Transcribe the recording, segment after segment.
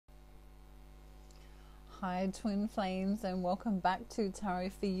Hi Twin Flames, and welcome back to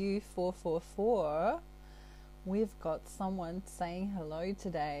Tarot for You 444. We've got someone saying hello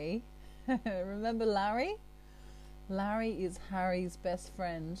today. Remember Larry? Larry is Harry's best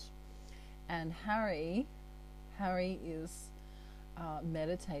friend, and Harry is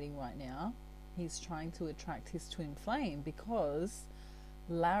meditating right now. He's trying to attract his twin flame because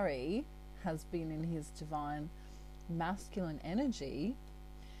Larry has been in his divine masculine energy.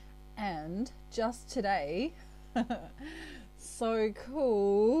 And just today, so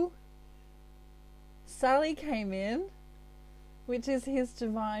cool, Sally came in, which is his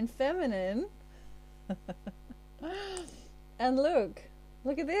divine feminine. And look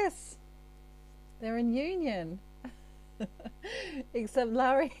at this. They're in union. Except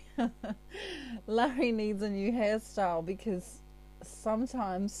Larry needs a new hairstyle because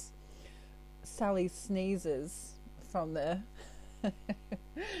sometimes Sally sneezes from the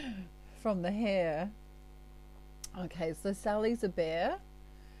from the hair. Okay, so Sally's a bear,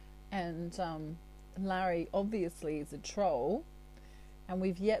 and Larry obviously is a troll, and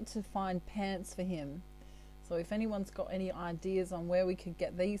we've yet to find pants for him. So if anyone's got any ideas on where we could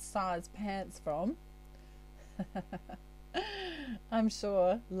get these size pants from, I'm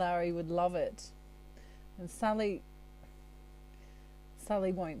sure Larry would love it. And Sally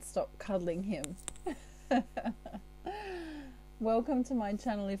won't stop cuddling him. Welcome to my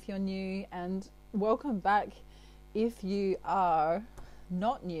channel if you're new, and welcome back if you are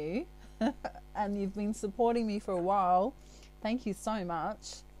not new and you've been supporting me for a while. Thank you so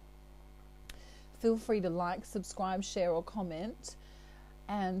much. Feel free to like, subscribe, share or comment.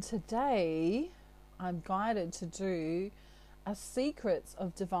 And today I'm guided to do a secrets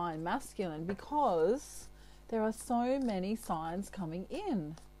of divine masculine because there are so many signs coming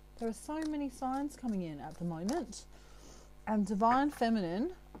in. There are so many signs coming in at the moment. And divine feminine,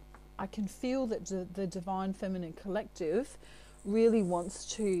 I can feel that the divine feminine collective really wants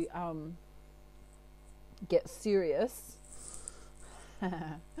to get serious,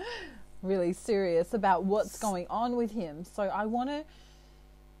 really serious about what's going on with him. So I want to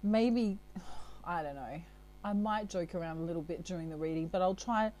maybe, I don't know, I might joke around a little bit during the reading, but I'll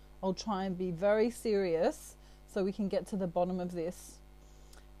try and be very serious so we can get to the bottom of this.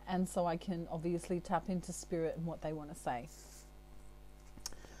 And so I can obviously tap into spirit and what they want to say.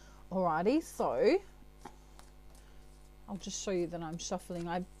 Alrighty, so I'll just show you that I'm shuffling.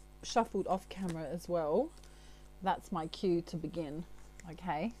 I shuffled off camera as well. That's my cue to begin.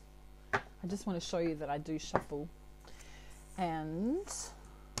 Okay. I just want to show you that I do shuffle. And,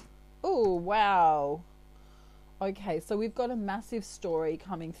 oh, wow. Okay, so we've got a massive story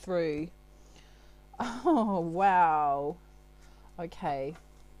coming through. Oh, wow. Okay.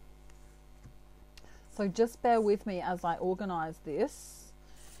 So just bear with me as I organize this.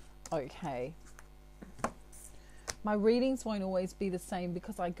 Okay. My readings won't always be the same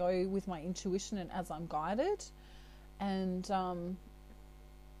because I go with my intuition and as I'm guided. And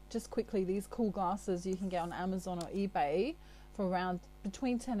just quickly, these cool glasses you can get on Amazon or eBay for around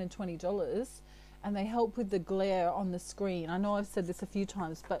between $10 and $20. And they help with the glare on the screen. I know I've said this a few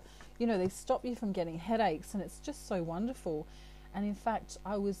times, but you know, they stop you from getting headaches, and it's just so wonderful. And in fact,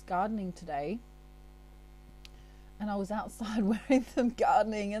 I was gardening today, and I was outside wearing them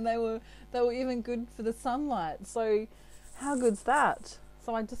gardening, and they were even good for the sunlight. So how good's that?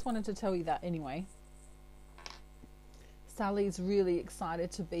 So I just wanted to tell you that anyway. Sally's really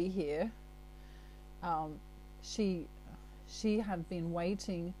excited to be here. She had been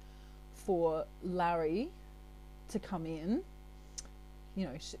waiting for Larry to come in, you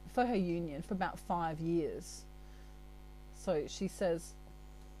know, for her union for about 5 years. So she says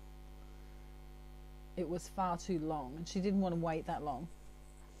it was far too long and she didn't want to wait that long.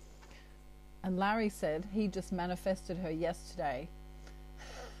 And Larry said he just manifested her yesterday.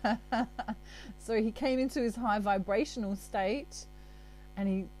 So he came into his high vibrational state,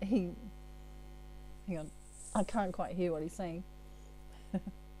 and he hang on, I can't quite hear what he's saying.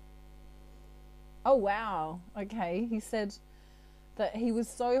 Oh wow, okay. He said that he was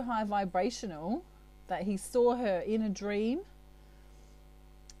so high vibrational that he saw her in a dream,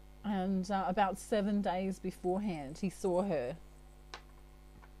 and about 7 days beforehand he saw her.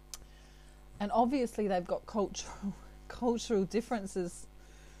 And obviously they've got cultural differences,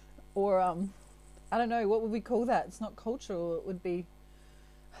 or I don't know, what would we call that? It's not cultural, it would be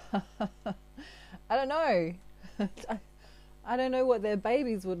I don't know. I don't know what their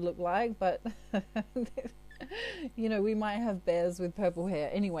babies would look like, but you know, we might have bears with purple hair.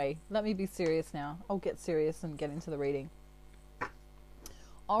 Anyway, let me be serious now. I'll get serious and get into the reading.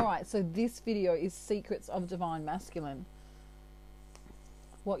 Alright, so this video is Secrets of Divine Masculine.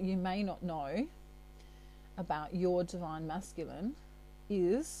 What you may not know about your divine masculine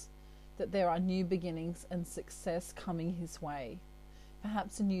is that there are new beginnings and success coming his way.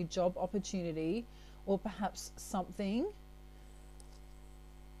 Perhaps a new job opportunity, or perhaps something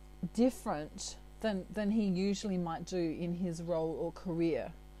different than he usually might do in his role or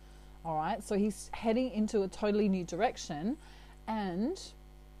career. All right, so he's heading into a totally new direction, and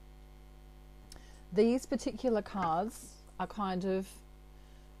these particular cards are kind of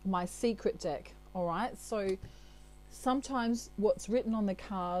my secret deck. All right, so sometimes what's written on the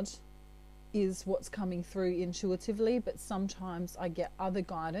card is what's coming through intuitively, but sometimes I get other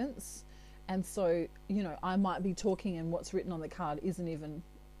guidance, and so, you know, I might be talking and what's written on the card isn't even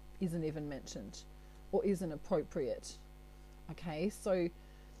mentioned or isn't appropriate. Okay, so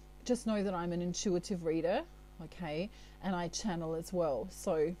just know that I'm an intuitive reader, okay, and I channel as well.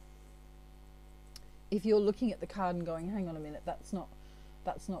 So if you're looking at the card and going, hang on a minute, that's not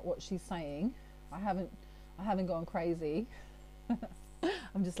what she's saying, I haven't gone crazy.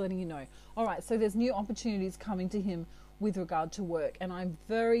 I'm just letting you know. All right, so there's new opportunities coming to him with regard to work, and I'm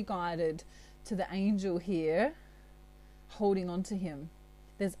very guided to the angel here holding on to him.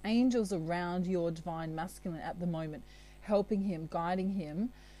 There's angels around your divine masculine at the moment, helping him, guiding him,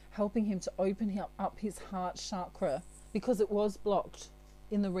 helping him to open up his heart chakra, because it was blocked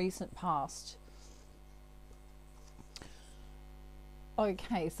in the recent past.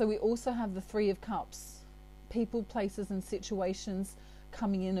 Okay, so we also have the Three of Cups. People, places and situations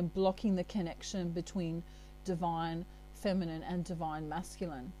coming in and blocking the connection between divine feminine and divine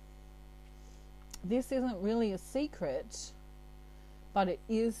masculine. This isn't really a secret, but it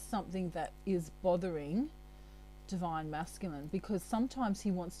is something that is bothering divine masculine, because sometimes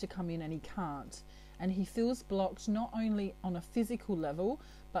he wants to come in and he can't, and he feels blocked not only on a physical level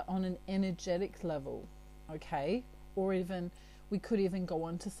but on an energetic level, okay, or even we could even go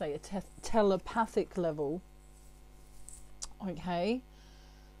on to say a telepathic level. Okay,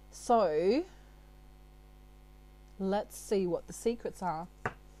 so let's see what the secrets are.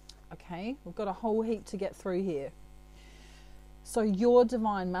 Okay, we've got a whole heap to get through here. So your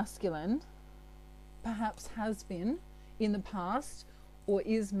divine masculine perhaps has been in the past or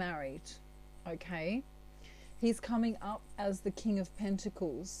is married. Okay, he's coming up as the King of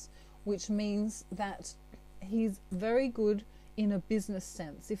Pentacles, which means that he's very good in a business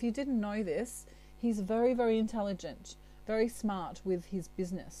sense. If you didn't know this, he's very, very intelligent, very smart with his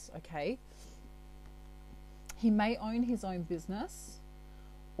business. Okay, he may own his own business,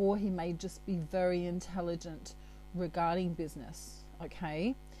 or he may just be very intelligent regarding business.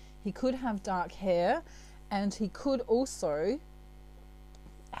 Okay, he could have dark hair, and he could also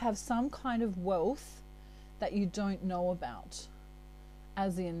have some kind of wealth that you don't know about,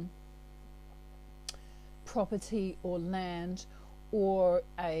 as in property or land, or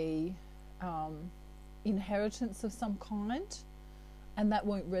a inheritance of some kind, and that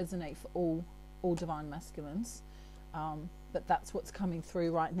won't resonate for all divine masculines, but that's what's coming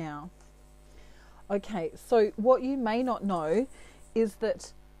through right now. Okay, so what you may not know is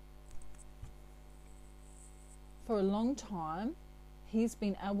that for a long time he's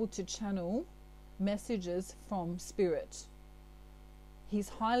been able to channel messages from spirit. He's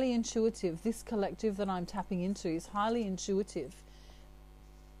highly intuitive. This collective that I'm tapping into is highly intuitive.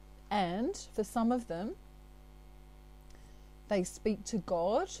 And for some of them, they speak to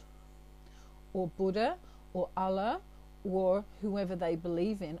God or Buddha or Allah or whoever they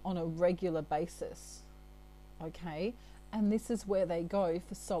believe in on a regular basis. Okay? And this is where they go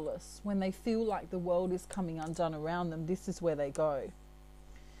for solace. When they feel like the world is coming undone around them, this is where they go.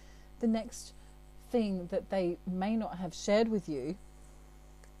 The next thing that they may not have shared with you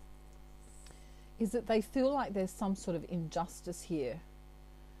is that they feel like there's some sort of injustice here.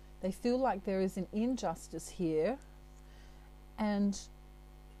 They feel like there is an injustice here, and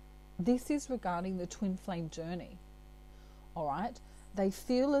this is regarding the twin flame journey. All right? They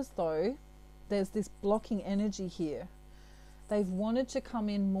feel as though there's this blocking energy here. They've wanted to come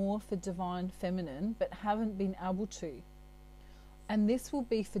in more for divine feminine, but haven't been able to. And this will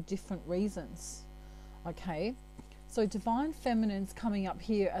be for different reasons. Okay? So divine feminine's coming up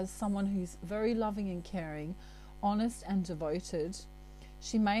here as someone who's very loving and caring, honest and devoted.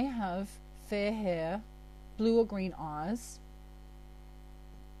 She may have fair hair, blue or green eyes,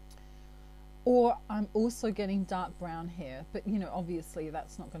 or I'm also getting dark brown hair, but you know, obviously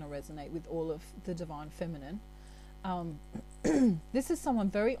that's not going to resonate with all of the divine feminine. This is someone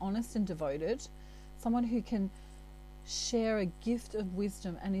very honest and devoted, someone who can share a gift of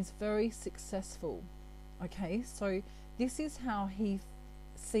wisdom and is very successful. Okay, so this is how he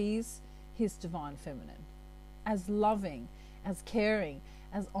sees his divine feminine, as loving, as caring,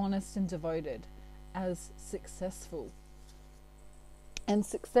 as honest and devoted. as successful. And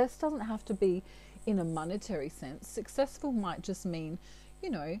success doesn't have to be in a monetary sense. Successful might just mean, you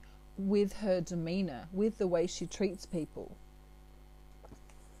know, with her demeanor, with the way she treats people.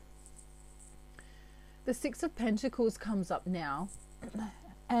 The Six of Pentacles comes up now,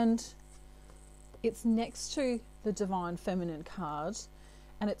 and it's next to the Divine Feminine card,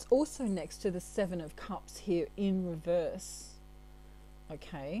 and it's also next to the Seven of Cups here in reverse.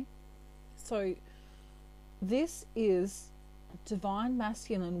 Okay, so this is Divine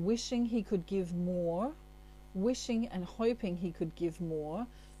Masculine wishing he could give more, wishing and hoping he could give more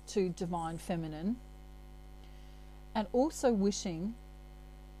to Divine Feminine, and also wishing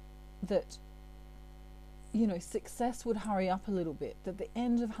that, you know, success would hurry up a little bit, that the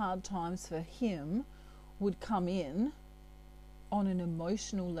end of hard times for him would come in on an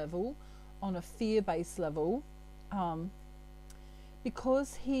emotional level, on a fear-based level,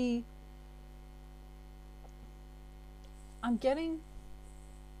 because I'm getting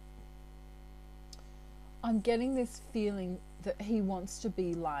this feeling that he wants to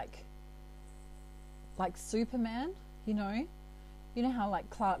be like Superman, you know how like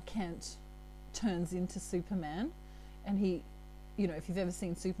Clark Kent turns into Superman, and he, you know, if you've ever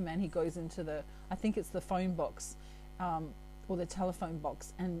seen Superman, he goes into I think it's the phone box, or the telephone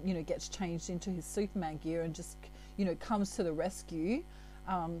box, and, you know, gets changed into his Superman gear and just, you know, comes to the rescue,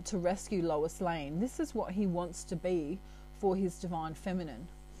 to rescue Lois Lane. This is what he wants to be for his Divine Feminine.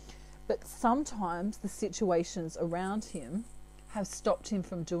 But sometimes the situations around him have stopped him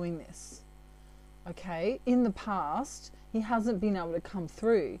from doing this. Okay, in the past, he hasn't been able to come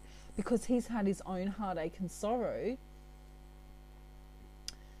through because he's had his own heartache and sorrow,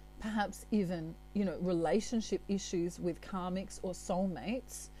 perhaps even, you know, relationship issues with karmics or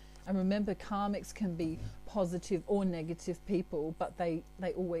soulmates. And remember, karmics can be positive or negative people, but they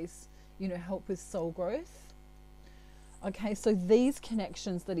always, you know, help with soul growth. Okay, so these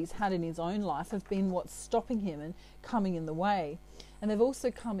connections that he's had in his own life have been what's stopping him and coming in the way. And they've also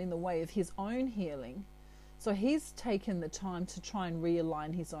come in the way of his own healing. So he's taken the time to try and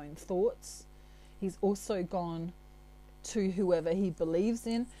realign his own thoughts. He's also gone to whoever he believes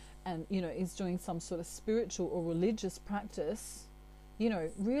in, and, you know, is doing some sort of spiritual or religious practice, you know,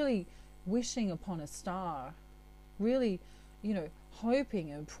 really wishing upon a star, really, you know,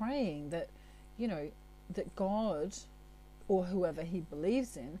 hoping and praying that, you know, that God or whoever he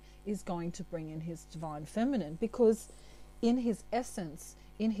believes in is going to bring in his Divine Feminine, because in his essence,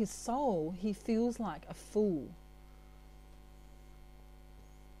 in his soul, he feels like a fool.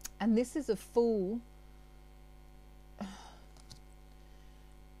 And this is a fool,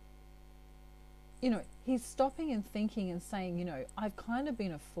 you know, he's stopping and thinking and saying, you know, I've kind of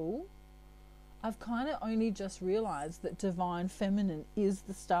been a fool. I've kind of only just realized that Divine Feminine is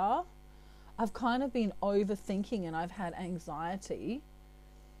the star. I've kind of been overthinking, and I've had anxiety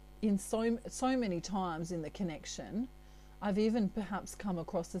in so many times in the connection. I've even perhaps come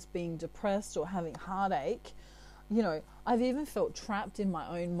across as being depressed or having heartache. You know, I've even felt trapped in my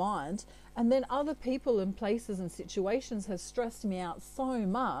own mind. And then other people and places and situations have stressed me out so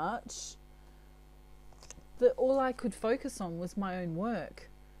much that all I could focus on was my own work,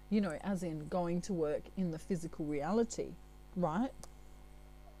 you know, as in going to work in the physical reality, right?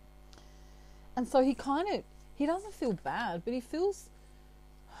 And so he doesn't feel bad, but he feels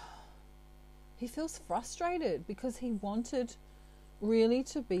frustrated because he wanted really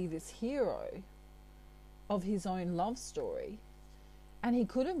to be this hero of his own love story. And he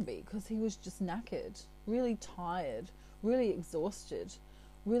couldn't be because he was just knackered, really tired, really exhausted,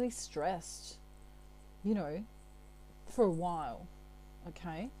 really stressed, you know, for a while.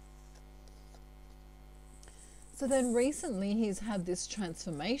 Okay. So then recently he's had this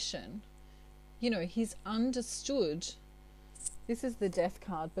transformation. You know, he's understood. This is the Death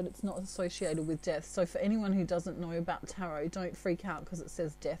card, but it's not associated with death. So for anyone who doesn't know about tarot, don't freak out because it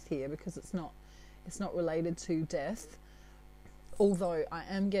says death here, because it's not related to death. Although I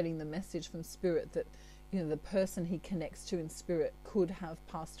am getting the message from Spirit that, you know, the person he connects to in spirit could have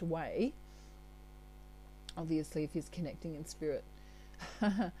passed away. Obviously, if he's connecting in spirit,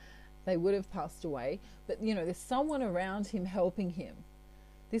 they would have passed away. But, you know, there's someone around him helping him.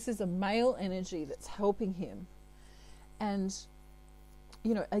 This is a male energy that's helping him. And,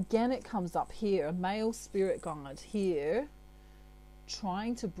 you know, again, it comes up here, a male spirit guide here,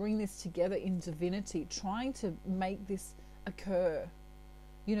 trying to bring this together in divinity, trying to make this occur.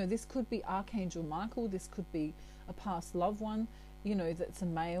 You know, this could be Archangel Michael, this could be a past loved one, you know, that's a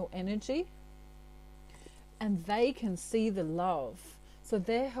male energy. And they can see the love. So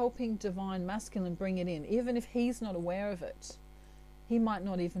they're helping Divine Masculine bring it in, even if he's not aware of it. He might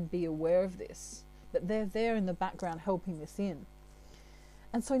not even be aware of this, but they're there in the background helping this in.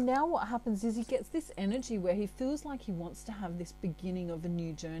 And so now what happens is he gets this energy where he feels like he wants to have this beginning of a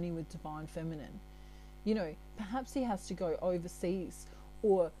new journey with Divine Feminine. You know, perhaps he has to go overseas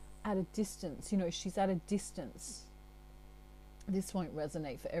or at a distance. You know, she's at a distance. This won't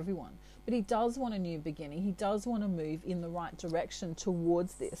resonate for everyone. But he does want a new beginning. He does want to move in the right direction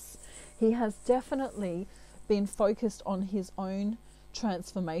towards this. He has definitely been focused on his own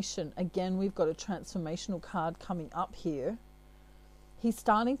transformation. Again, we've got a transformational card coming up here. He's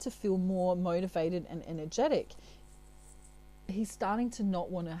starting to feel more motivated and energetic. He's starting to not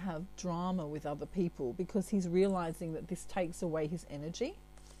want to have drama with other people because he's realizing that this takes away his energy.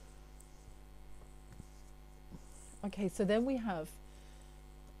 Okay, so then we have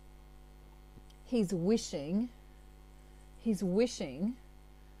he's wishing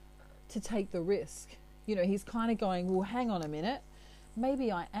to take the risk. You know, he's kind of going, well, hang on a minute.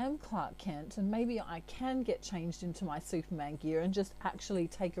 Maybe I am Clark Kent and maybe I can get changed into my Superman gear and just actually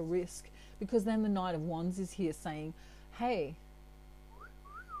take a risk, because then the Knight of Wands is here saying, hey,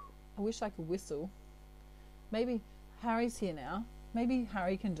 I wish I could whistle. Maybe Harry's here now. Maybe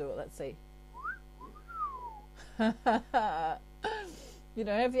Harry can do it. Let's see. You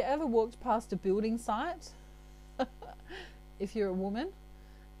know, have you ever walked past a building site if you're a woman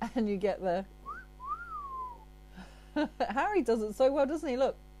and you get the Harry does it so well, doesn't he?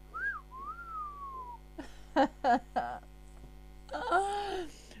 Look.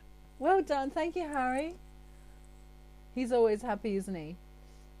 Well done. Thank you, Harry. He's always happy, isn't he?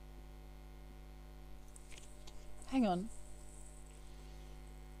 Hang on.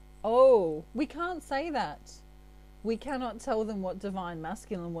 Oh, we can't say that. We cannot tell them what Divine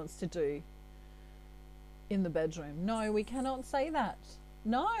Masculine wants to do in the bedroom. No, we cannot say that.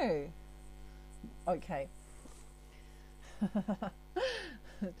 No. Okay.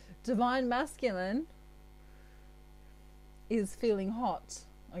 Divine Masculine is feeling hot.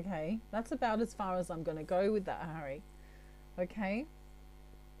 Okay. That's about as far as I'm going to go with that, Harry. Okay.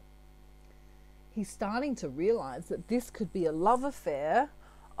 He's starting to realize that this could be a love affair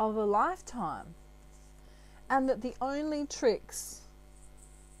of a lifetime. And that the only tricks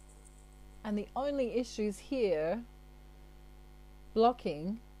and the only issues here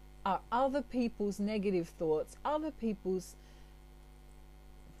blocking are other people's negative thoughts, other people's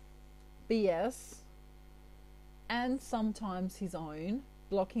BS, and sometimes his own,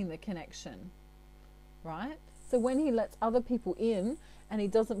 blocking the connection, right? So when he lets other people in and he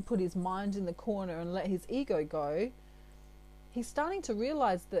doesn't put his mind in the corner and let his ego go, he's starting to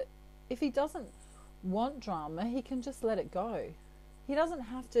realize that if he doesn't want drama, he can just let it go. He doesn't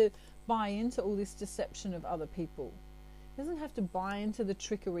have to buy into all this deception of other people. He doesn't have to buy into the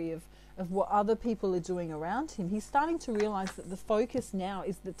trickery of what other people are doing around him. He's starting to realize that the focus now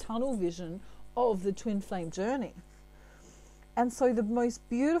is the tunnel vision of the twin flame journey. And so the most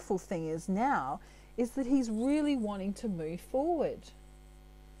beautiful thing is now is that he's really wanting to move forward.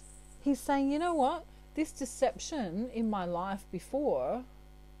 He's saying, you know what? This deception in my life before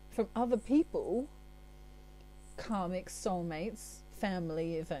from other people, karmics, soulmates,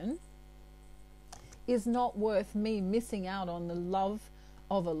 family even, is not worth me missing out on the love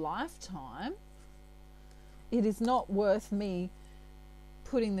of a lifetime. It is not worth me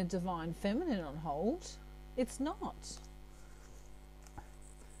putting the Divine Feminine on hold. It's not.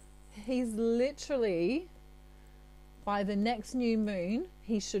 He's literally, by the next new moon,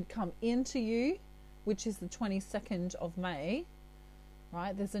 he should come into you, which is the 22nd of May,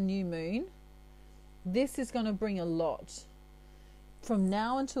 right? There's a new moon. This is going to bring a lot. From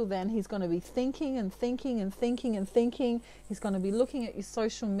now until then, he's going to be thinking and thinking and thinking and thinking. He's going to be looking at your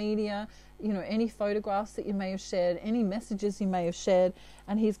social media, you know, any photographs that you may have shared, any messages you may have shared,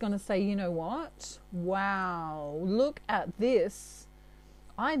 and he's going to say, you know what? Wow, look at this.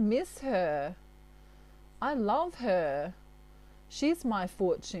 I miss her. I love her. She's my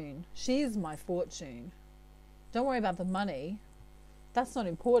fortune. She is my fortune. Don't worry about the money. That's not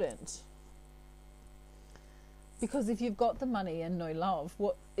important. Because if you've got the money and no love,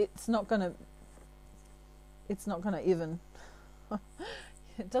 it's not gonna even.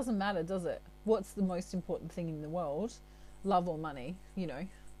 It doesn't matter, does it? What's the most important thing in the world? Love or money, you know.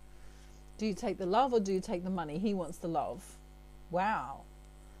 Do you take the love or do you take the money? He wants the love. Wow.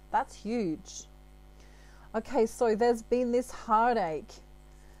 That's huge. Okay, so there's been this heartache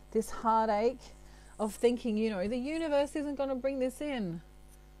of thinking, you know, the universe isn't going to bring this in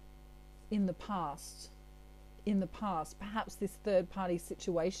the past. In the past, perhaps this third party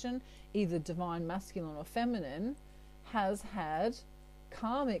situation, either Divine Masculine or Feminine, has had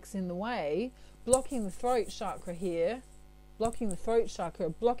karmics in the way, blocking the throat chakra here, blocking the throat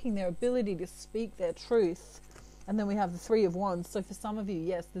chakra, blocking their ability to speak their truth. And then we have the Three of Wands. So for some of you,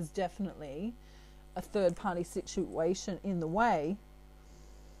 yes, there's definitely a third party situation in the way.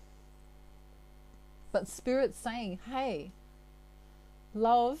 But Spirit's saying, hey,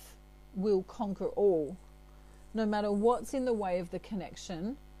 love will conquer all. No matter what's in the way of the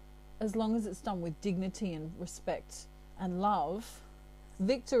connection, as long as it's done with dignity and respect and love,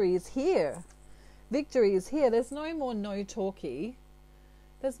 victory is here. Victory is here. There's no more no talky.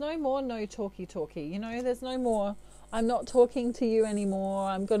 There's no more no talky. You know, there's no more I'm not talking to you anymore.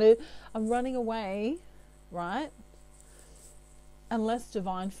 I'm running away, right? Unless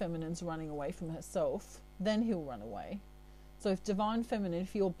Divine Feminine's running away from herself, then he'll run away. So if Divine Feminine,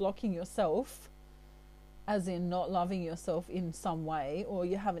 if you're blocking yourself, as in not loving yourself in some way, or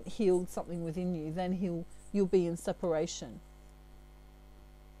you haven't healed something within you, then you'll be in separation.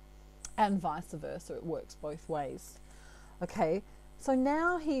 And vice versa, it works both ways. Okay, so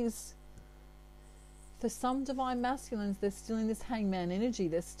now for some Divine Masculines, they're still in this Hangman energy.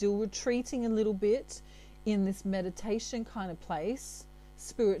 They're still retreating a little bit in this meditation kind of place,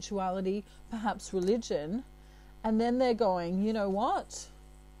 spirituality, perhaps religion. And then they're going, you know what?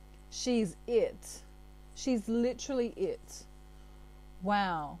 She's it. She's literally it.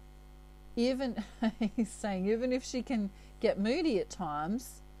 Wow. Even, he's saying, even if she can get moody at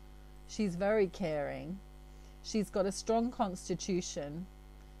times, she's very caring. She's got a strong constitution.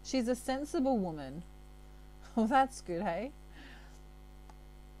 She's a sensible woman. Well, that's good, hey?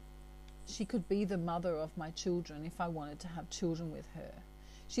 She could be the mother of my children if I wanted to have children with her.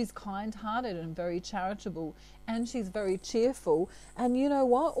 She's kind-hearted and very charitable, and she's very cheerful. And you know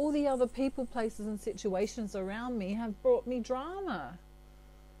what? All the other people, places and situations around me have brought me drama,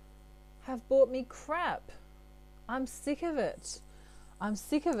 have brought me crap. I'm sick of it. I'm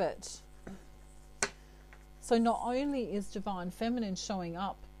sick of it. So not only is Divine Feminine showing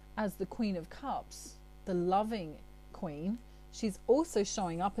up as the Queen of Cups, the loving queen, she's also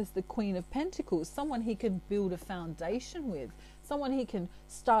showing up as the Queen of Pentacles, someone he can build a foundation with, someone he can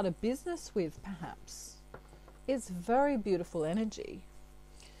start a business with, perhaps. It's very beautiful energy.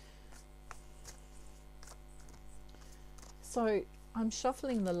 So I'm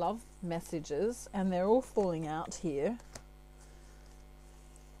shuffling the love messages and they're all falling out here.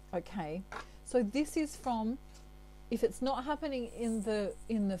 Okay, so this is from, if it's not happening in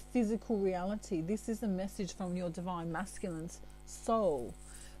the physical reality, this is a message from your Divine Masculine's soul.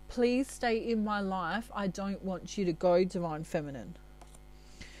 Please stay in my life. I don't want you to go, Divine Feminine.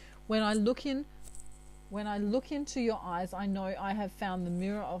 When I look into your eyes, I know I have found the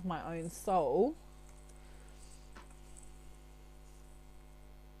mirror of my own soul.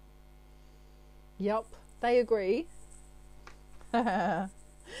 Yep, they agree.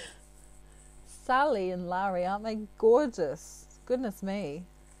 Sally and Larry, aren't they gorgeous? Goodness me.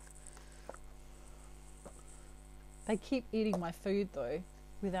 They keep eating my food though,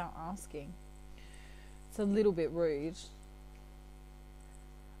 without asking. It's a little bit rude.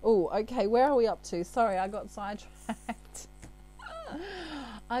 Oh, okay, where are we up to? Sorry, I got sidetracked.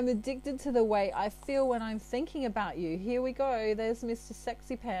 I'm addicted to the way I feel when I'm thinking about you. Here we go. There's Mr.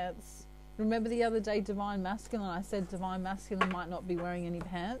 Sexy Pants. Remember the other day, Divine Masculine, I said Divine Masculine might not be wearing any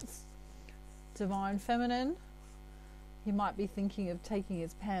pants. Divine Feminine, he might be thinking of taking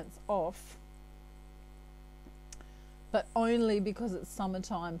his pants off, but only because it's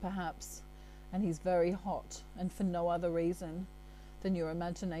summertime perhaps, and he's very hot, and for no other reason than your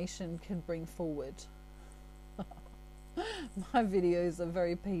imagination can bring forward. My videos are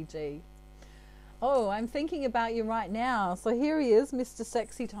very PG. Oh, I'm thinking about you right now. So here he is, Mr.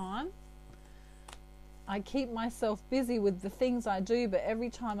 Sexy Time. I keep myself busy with the things I do, but every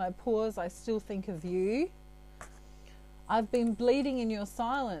time I pause, I still think of you. I've been bleeding in your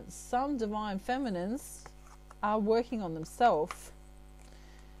silence. Some Divine Feminines are working on themselves.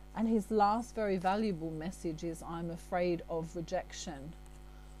 And his last very valuable message is, I'm afraid of rejection.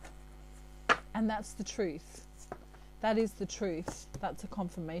 And that's the truth. That is the truth. That's a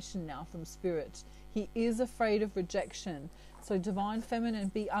confirmation now from Spirit. He is afraid of rejection. So Divine Feminine,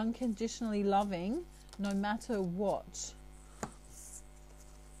 be unconditionally loving no matter what.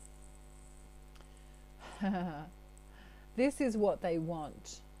 This is what they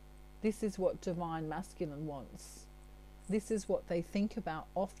want. This is what Divine Masculine wants. This is what they think about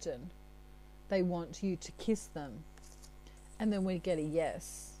often. They want you to kiss them. And then we get a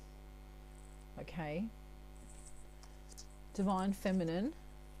yes. Okay? Divine Feminine,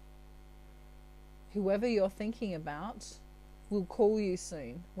 whoever you're thinking about will call you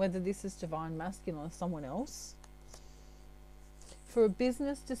soon, whether this is Divine Masculine or someone else. For a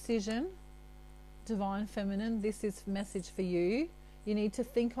business decision, Divine Feminine, this is message for you. You need to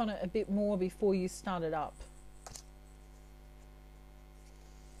think on it a bit more before you start it up.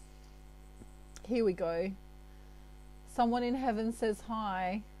 Here we go. Someone in heaven says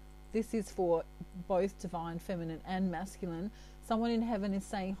hi. This is for both Divine Feminine and Masculine. Someone in heaven is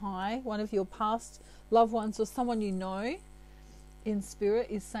saying hi. One of your past loved ones or someone you know in spirit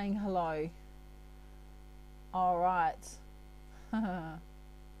is saying hello. All right.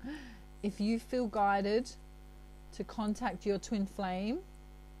 If you feel guided to contact your twin flame,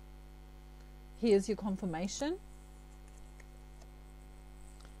 here's your confirmation.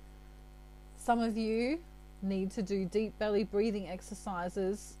 Some of you need to do deep belly breathing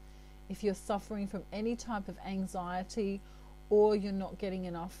exercises if you're suffering from any type of anxiety or you're not getting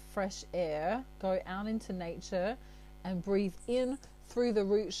enough fresh air. Go out into nature and breathe in through the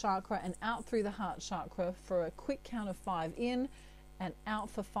root chakra and out through the heart chakra for a quick count of 5 in and out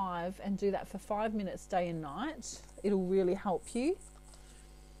for 5, and do that for 5 minutes day and night. It'll really help you.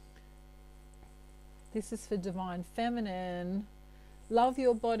 This is for Divine Feminine. Love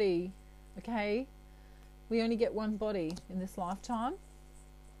your body, okay? We only get one body in this lifetime.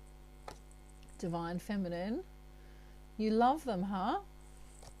 Divine Feminine. You love them, huh?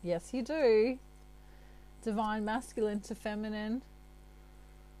 Yes, you do. Divine Masculine to Feminine.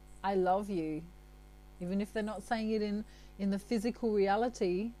 I love you. Even if they're not saying it in the physical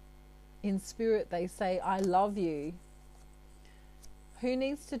reality, in spirit they say, I love you. Who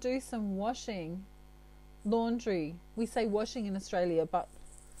needs to do some washing? Laundry. We say washing in Australia, but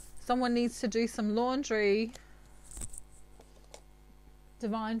someone needs to do some laundry.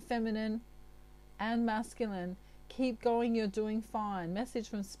 Divine Feminine and Masculine. Keep going, you're doing fine. Message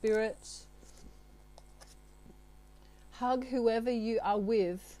from Spirit. Hug whoever you are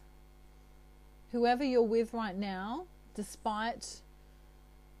with. Whoever you're with right now, despite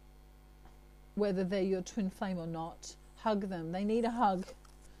whether they're your twin flame or not, hug them. They need a hug.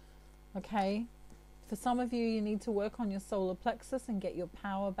 Okay? For some of you, you need to work on your solar plexus and get your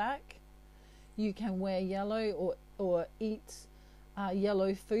power back. You can wear yellow or eat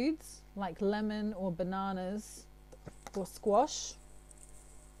yellow foods like lemon or bananas or squash.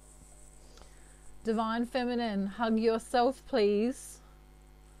 Divine Feminine, hug yourself, please.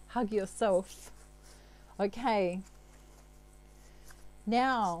 Hug yourself. Okay.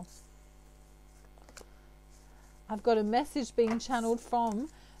 Now, I've got a message being channeled from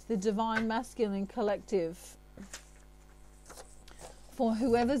the Divine Masculine Collective for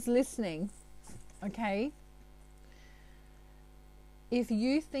whoever's listening. Okay? If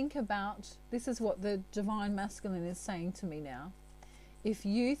you think about, this is what the Divine Masculine is saying to me now. If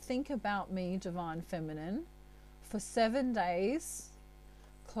you think about me, Divine Feminine, for 7 days,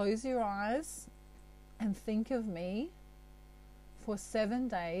 close your eyes and think of me for 7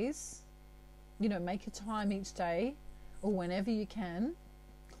 days. You know, make a time each day or whenever you can.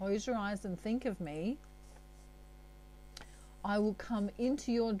 Close your eyes and think of me. I will come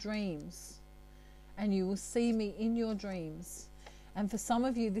into your dreams and you will see me in your dreams. And for some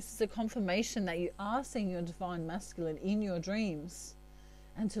of you, this is a confirmation that you are seeing your Divine Masculine in your dreams,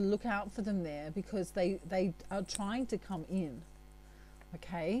 and to look out for them there because they are trying to come in.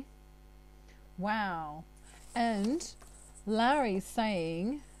 Okay? Wow. And Larry's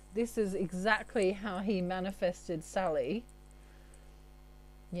saying this is exactly how he manifested Sally.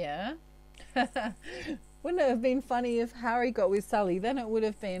 Yeah. Wouldn't it have been funny if Harry got with Sally? Then it would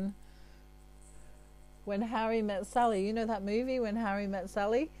have been When Harry Met Sally. You know that movie, When Harry Met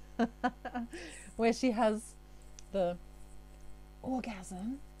Sally? Where she has the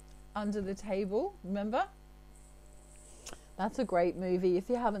orgasm under the table. Remember? That's a great movie. If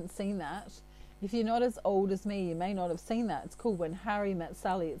you haven't seen that, if you're not as old as me, you may not have seen that. It's called When Harry Met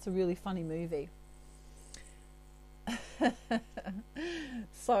Sally. It's a really funny movie.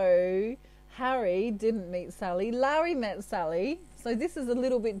 So Harry didn't meet Sally. Larry met Sally. So this is a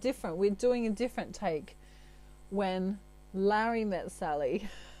little bit different. We're doing a different take. When Larry met Sally.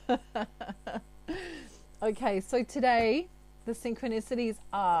 Okay, so today the synchronicities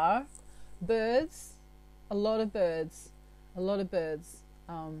are birds, a lot of birds.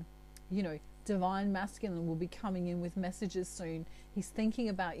 You know, Divine Masculine will be coming in with messages soon. He's thinking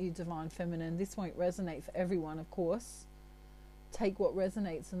about you, Divine Feminine. This won't resonate for everyone, of course. Take what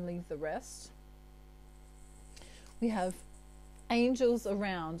resonates and leave the rest. We have angels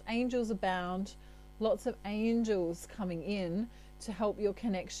around. Angels abound. Lots of angels coming in to help your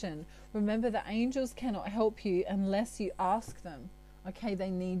connection. Remember, the angels cannot help you unless you ask them. Okay, they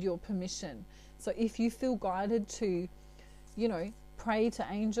need your permission. So if you feel guided to, you know, pray to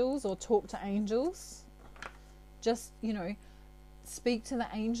angels or talk to angels, just, you know, speak to the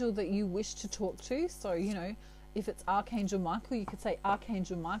angel that you wish to talk to. So, you know, if it's Archangel Michael, you could say,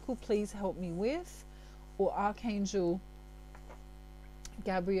 Archangel Michael, please help me with, or Archangel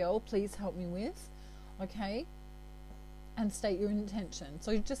Gabriel, please help me with, okay? And state your intention.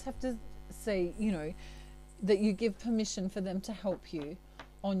 So you just have to say, you know, that you give permission for them to help you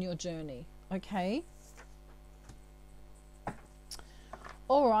on your journey, okay?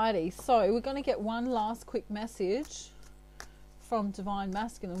 Alrighty, so we're going to get one last quick message from Divine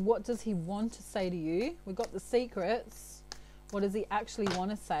Masculine. What does he want to say to you? We've got the secrets. What does he actually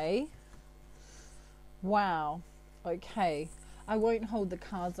want to say? Wow. Okay. I won't hold the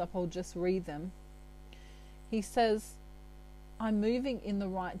cards up. I'll just read them. He says, I'm moving in the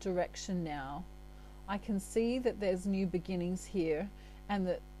right direction now. I can see that there's new beginnings here, and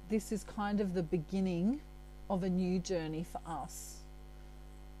that this is kind of the beginning of a new journey for us.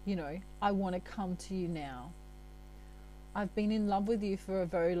 You know, I want to come to you now. I've been in love with you for a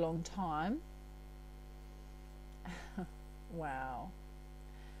very long time. Wow.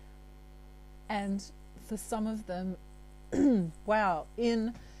 And for some of them, wow,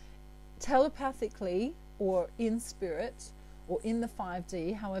 in telepathically or in spirit or in the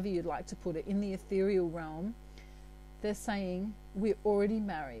 5D, however you'd like to put it, in the ethereal realm, they're saying, we're already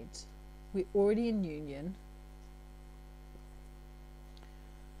married. We're already in union.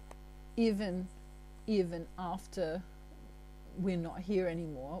 Even after we're not here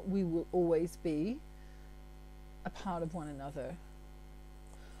anymore, we will always be a part of one another.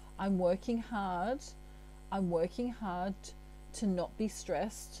 I'm working hard to not be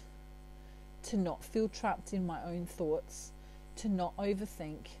stressed, to not feel trapped in my own thoughts, to not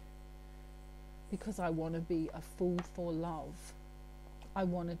overthink, because I want to be a fool for love. I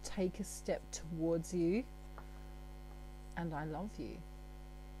want to take a step towards you, and I love you.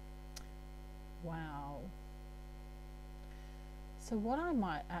 Wow. So what I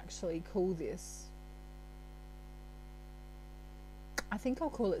might actually call this, I think I'll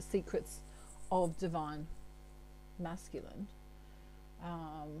call it Secrets of Divine Masculine.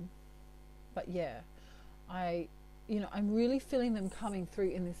 But yeah, I'm really feeling them coming through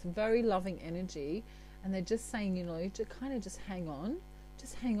in this very loving energy, and they're just saying, you know, to kind of just hang on.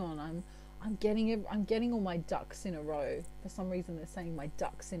 I'm getting all my ducks in a row. For some reason they're saying my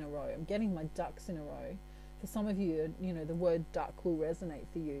ducks in a row. I'm getting my ducks in a row. For some of you, you know, the word duck will resonate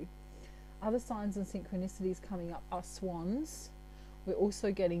for you. Other signs and synchronicities coming up are swans. We're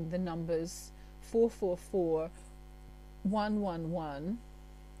also getting the numbers 444, 111,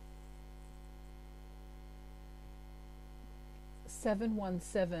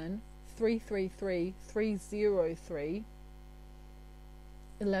 717, 333, 303,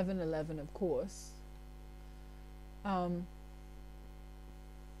 1111, of course.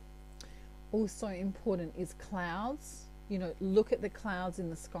 Also important is clouds. You know, look at the clouds in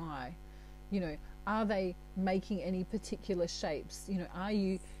the sky. You know, are they making any particular shapes? You know, are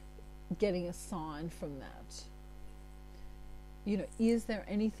you getting a sign from that? You know, is there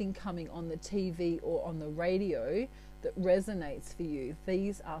anything coming on the TV or on the radio that resonates for you?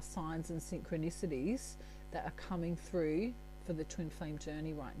 These are signs and synchronicities that are coming through for the twin flame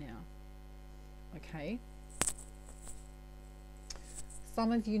journey right now. Okay.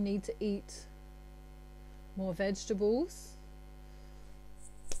 Some of you need to eat more vegetables.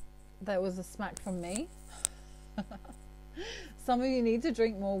 That was a smack from me. Some of you need to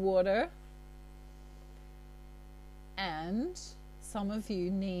drink more water. And some of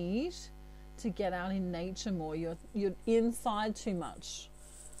you need to get out in nature more. You're inside too much.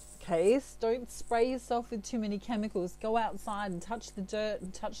 Okay, so don't spray yourself with too many chemicals. Go outside and touch the dirt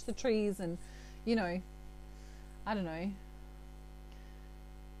and touch the trees and, you know, I don't know,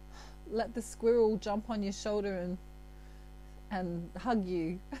 let the squirrel jump on your shoulder and hug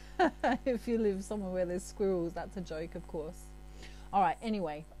you. If you live somewhere where there's squirrels, that's a joke, of course. All right,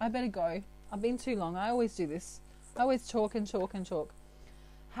 anyway, I better go. I've been too long. I always do this. I always talk and talk and talk.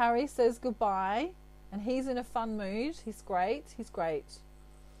 Harry says goodbye, and he's in a fun mood. He's great. He's great.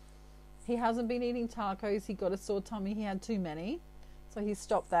 He hasn't been eating tacos. He got a sore tummy. He had too many, so he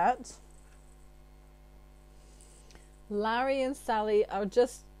stopped that. Larry and Sally are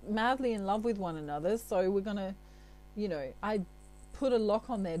just madly in love with one another, so we're gonna, you know, I put a lock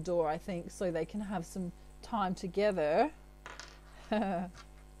on their door, I think, so they can have some time together. And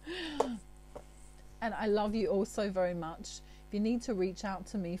I love you all so very much. If you need to reach out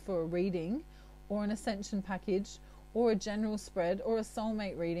to me for a reading or an ascension package or a general spread or a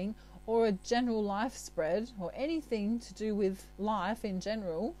soulmate reading or a general life spread or anything to do with life in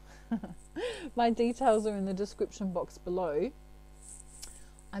general, my details are in the description box below.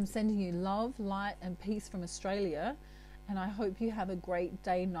 I'm sending you love, light and peace from Australia, And I hope you have a great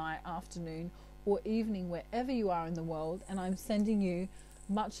day, night, afternoon, or evening, wherever you are in the world. And I'm sending you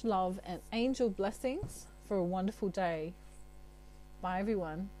much love and angel blessings for a wonderful day. Bye,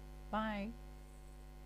 everyone. Bye.